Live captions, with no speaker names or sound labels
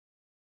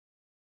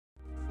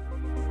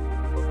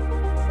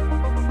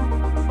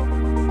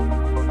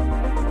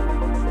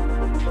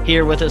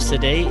Here with us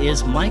today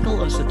is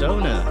Michael of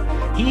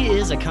Sedona. He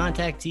is a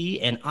contactee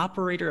and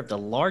operator of the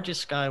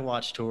largest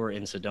Skywatch tour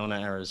in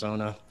Sedona,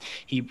 Arizona.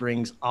 He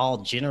brings all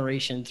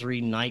Generation 3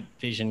 night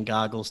vision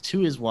goggles to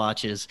his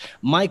watches.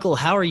 Michael,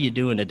 how are you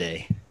doing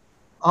today?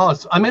 Oh,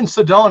 I'm in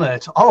Sedona.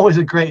 It's always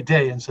a great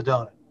day in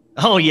Sedona.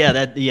 Oh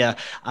yeah.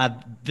 I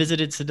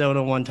visited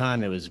Sedona one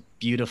time. It was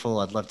beautiful.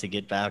 I'd love to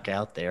get back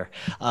out there.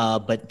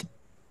 But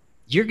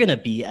you're going to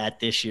be at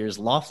this year's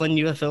Laughlin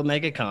UFO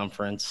Mega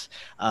Conference,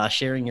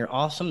 sharing your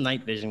awesome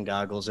night vision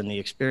goggles and the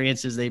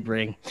experiences they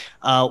bring.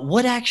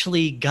 What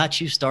actually got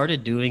you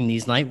started doing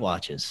these night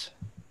watches?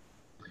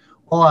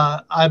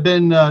 Well, I've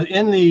been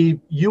in the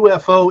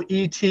UFO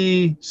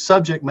ET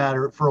subject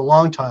matter for a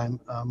long time,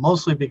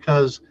 mostly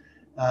because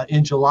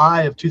in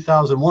July of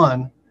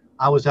 2001,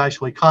 I was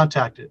actually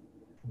contacted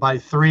by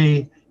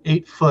three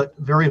 8-foot,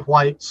 very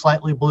white,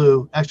 slightly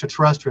blue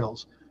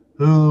extraterrestrials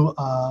who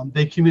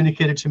they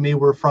communicated to me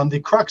were from the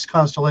Crux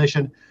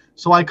constellation.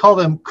 So I call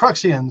them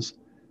Cruxians.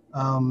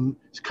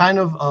 It's kind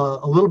of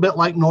a little bit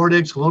like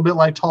Nordics, a little bit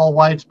like tall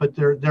whites, but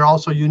they're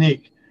also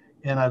unique.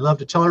 And I'd love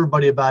to tell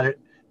everybody about it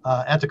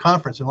at the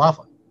conference in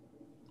Laughlin.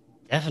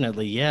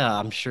 Definitely, yeah.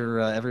 I'm sure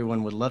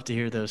everyone would love to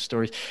hear those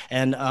stories.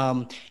 And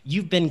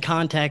you've been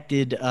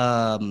contacted.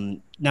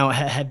 Now,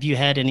 have you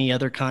had any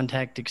other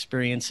contact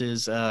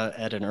experiences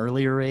at an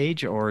earlier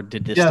age, or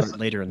did this Yes,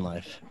 start later in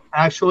life?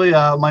 actually,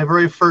 my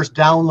very first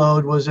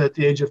download was at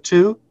the age of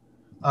 2,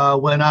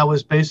 when I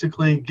was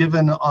basically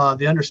given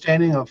the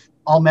understanding of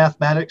all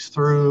mathematics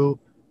through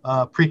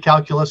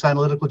pre-calculus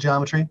analytical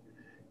geometry.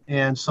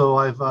 And so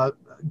I've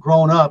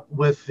grown up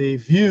with the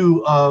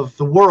view of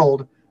the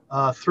world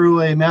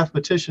through a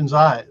mathematician's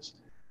eyes.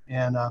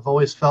 And I've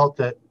always felt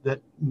that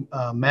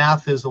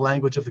math is the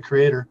language of the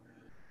creator.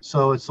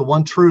 So it's the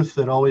one truth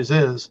that always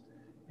is.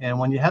 And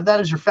when you have that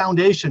as your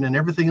foundation and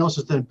everything else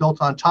is then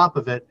built on top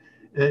of it,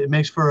 it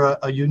makes for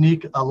a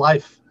unique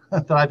life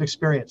that I've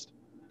experienced.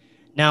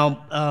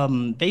 Now,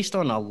 based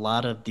on a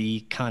lot of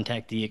the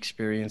contactee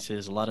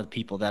experiences, a lot of the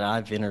people that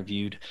I've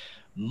interviewed,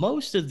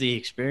 most of the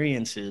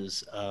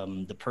experiences,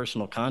 the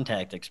personal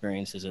contact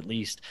experiences at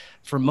least,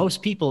 for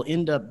most people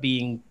end up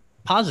being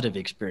positive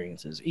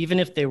experiences. Even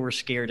if they were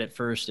scared at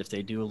first, if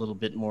they do a little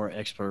bit more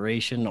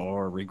exploration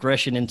or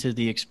regression into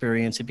the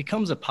experience, it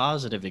becomes a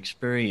positive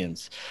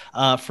experience.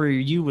 For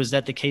you, was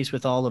that the case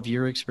with all of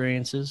your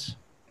experiences?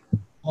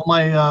 Well,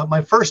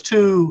 my first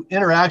two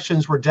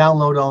interactions were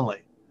download only.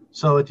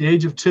 So at the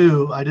age of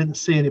 2, I didn't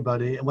see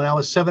anybody. And when I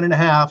was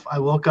 7.5, I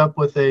woke up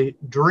with a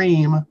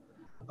dream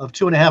of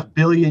 2.5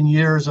 billion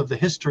years of the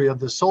history of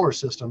the solar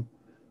system.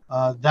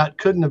 That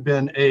couldn't have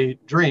been a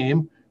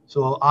dream.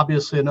 So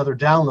obviously another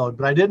download,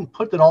 but I didn't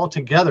put it all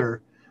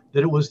together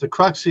that it was the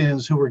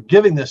Cruxians who were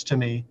giving this to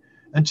me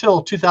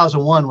until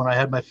 2001, when I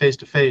had my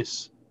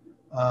face-to-face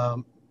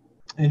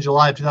in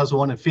July of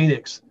 2001 in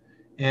Phoenix.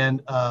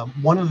 And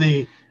one of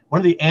the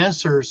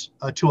answers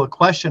to a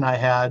question I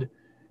had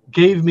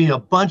gave me a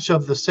bunch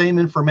of the same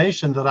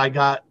information that I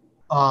got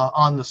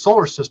on the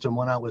solar system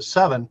when I was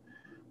 7.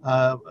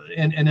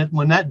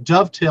 When that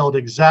dovetailed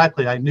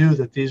exactly, I knew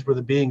that these were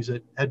the beings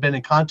that had been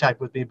in contact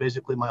with me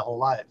basically my whole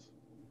life.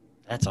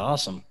 That's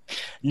awesome.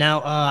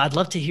 Now, I'd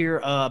love to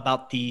hear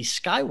about the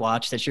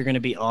Skywatch that you're going to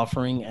be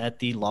offering at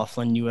the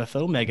Laughlin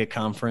UFO Mega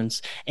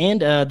Conference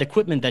and the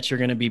equipment that you're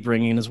going to be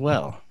bringing as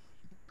well.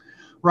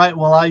 Right.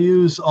 Well, I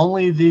use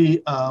only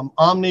the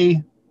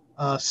Omni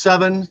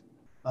 7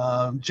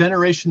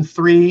 Generation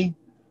 3.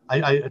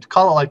 I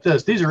call it like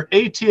this. These are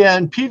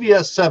ATN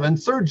PVS 7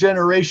 third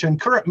generation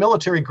current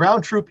military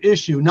ground troop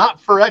issue,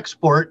 not for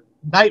export,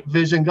 night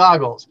vision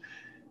goggles.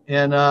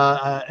 And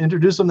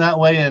introduce them that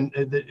way, and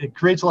it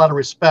creates a lot of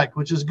respect,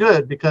 which is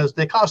good because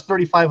they cost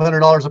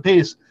 $3,500 a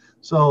piece.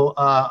 So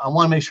I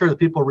want to make sure that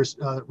people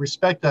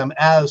respect them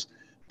as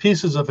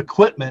pieces of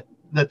equipment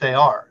that they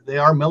are. They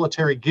are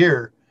military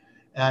gear.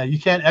 You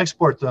can't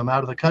export them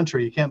out of the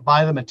country. You can't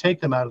buy them and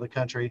take them out of the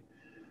country.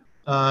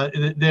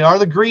 They are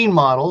the green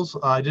models.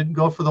 I didn't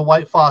go for the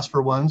white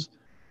phosphor ones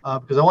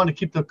because I wanted to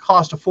keep the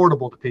cost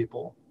affordable to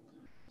people.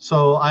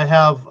 So I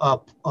have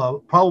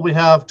probably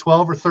have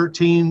 12 or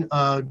 13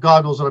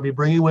 goggles that I'll be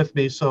bringing with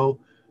me. So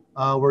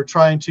we're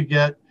trying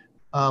to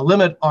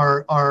limit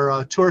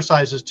our tour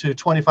sizes to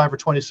 25 or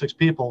 26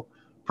 people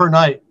per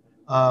night,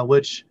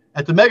 which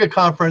at the mega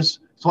conference,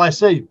 so I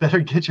say, better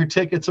get your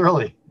tickets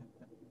early.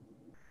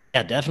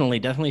 Yeah,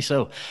 definitely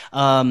so.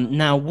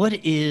 Now, what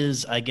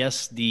is, I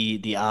guess,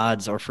 the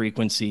odds or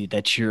frequency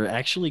that you're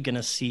actually going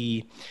to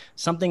see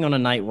something on a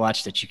night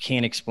watch that you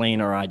can't explain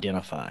or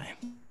identify?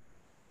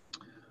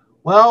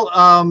 Well,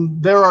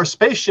 there are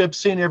spaceships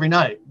seen every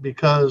night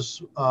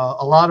because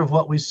a lot of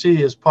what we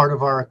see is part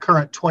of our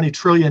current $20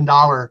 trillion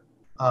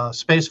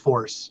Space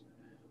Force,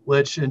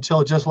 which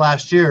until just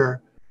last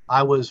year,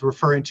 I was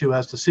referring to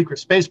as the secret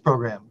space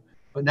program.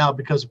 But now,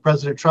 because of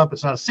President Trump,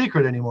 it's not a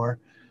secret anymore.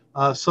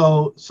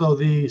 So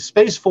the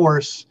Space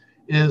Force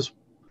is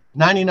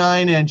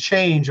 99 and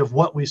change of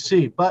what we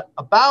see. But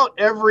about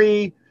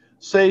every,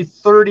 say,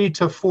 30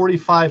 to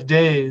 45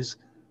 days,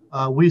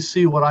 we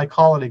see what I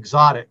call an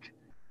exotic.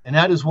 And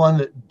that is one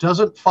that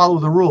doesn't follow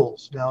the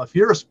rules. Now, if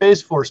you're a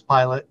Space Force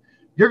pilot,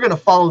 you're going to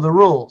follow the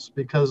rules,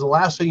 because the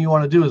last thing you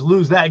want to do is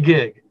lose that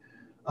gig.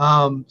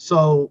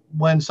 So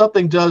when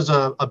something does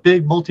a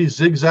big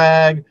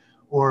multi-zigzag,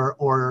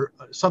 or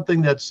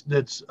something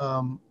that's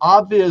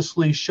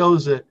obviously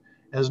shows it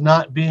as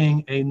not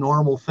being a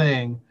normal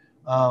thing,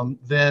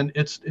 then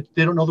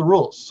they don't know the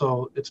rules,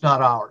 so it's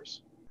not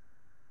ours.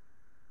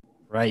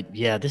 Right.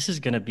 Yeah, this is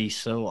going to be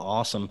so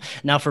awesome.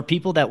 Now, for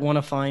people that want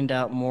to find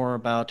out more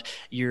about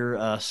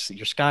your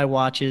sky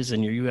watches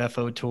and your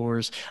UFO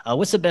tours,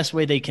 what's the best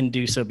way they can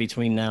do so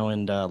between now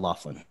and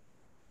Laughlin?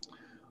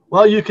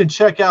 Well, you can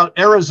check out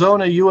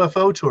Arizona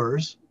UFO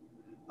Tours,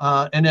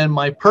 and then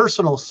my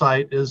personal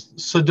site is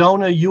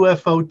Sedona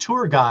UFO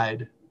Tour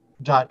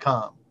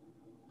Guide.com.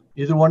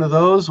 Either one of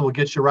those will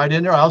get you right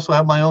in there. I also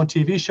have my own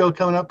TV show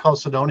coming up called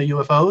Sedona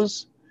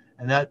UFOs,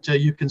 and that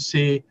you can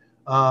see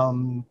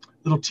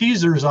little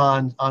teasers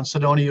on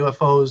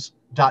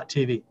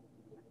SedonaUFOs.tv.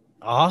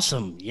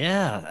 Awesome.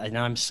 Yeah. And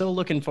I'm so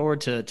looking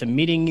forward to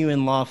meeting you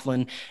in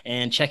Laughlin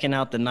and checking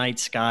out the night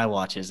sky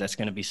watches. That's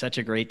going to be such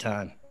a great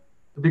time.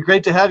 It'd be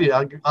great to have you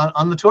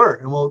on the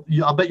tour, and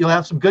I'll bet you'll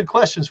have some good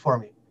questions for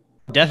me.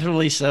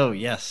 Definitely so.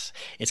 Yes.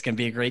 It's going to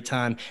be a great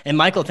time. And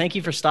Michael, thank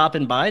you for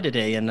stopping by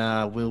today. And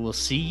we will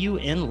see you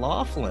in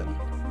Laughlin.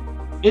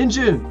 In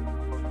June.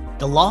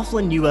 The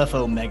Laughlin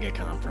UFO Mega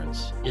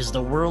Conference is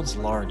the world's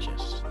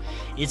largest.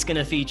 It's going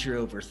to feature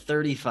over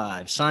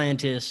 35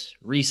 scientists,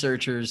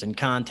 researchers, and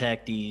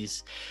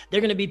contactees.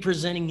 They're going to be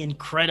presenting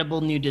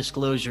incredible new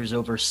disclosures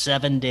over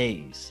 7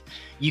 days.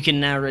 You can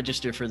now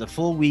register for the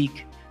full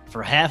week,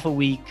 for half a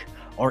week,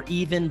 or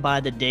even by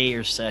the day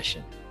or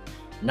session.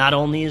 Not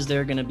only is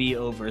there going to be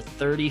over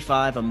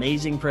 35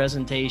 amazing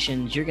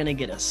presentations, you're going to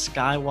get a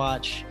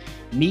skywatch,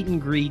 meet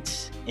and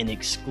greets, and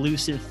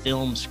exclusive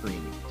film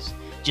screenings.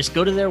 Just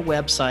go to their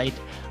website,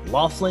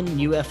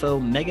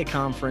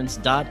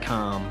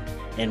 LaughlinUFOMegaconference.com,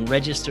 and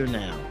register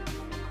now.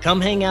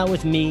 Come hang out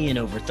with me and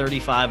over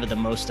 35 of the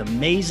most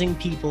amazing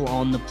people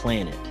on the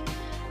planet.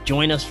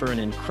 Join us for an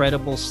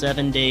incredible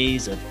 7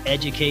 days of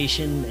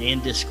education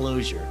and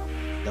disclosure.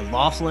 The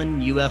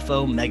Laughlin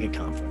UFO Mega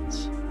Conference.